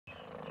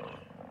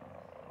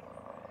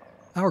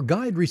Our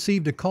guide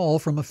received a call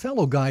from a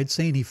fellow guide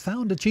saying he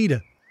found a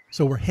cheetah,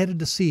 so we're headed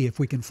to see if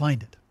we can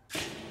find it.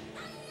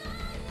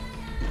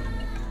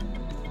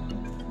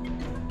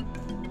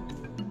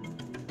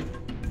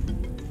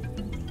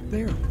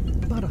 There,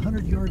 about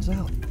 100 yards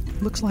out.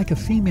 Looks like a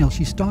female.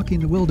 She's stalking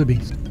the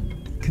wildebeest.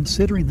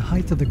 Considering the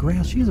height of the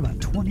grass, she's about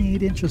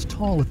 28 inches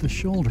tall at the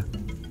shoulder.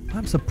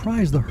 I'm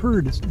surprised the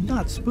herd is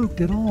not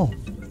spooked at all.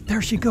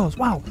 There she goes.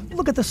 Wow,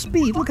 look at the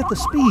speed. Look at the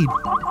speed.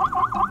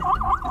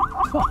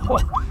 Oh,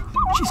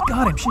 she's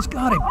got him. She's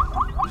got him.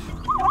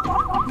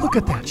 Look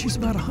at that. She's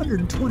about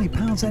 120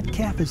 pounds. That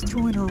calf is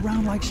throwing her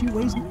around like she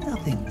weighs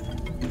nothing.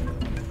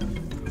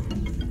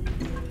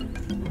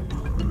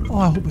 Oh,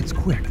 I hope it's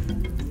quick.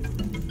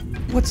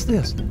 What's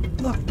this?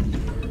 Look.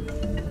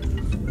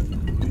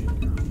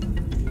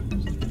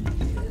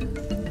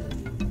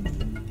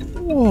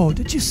 Whoa,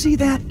 did you see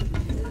that?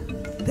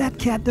 That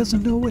cat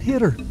doesn't know what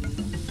hit her.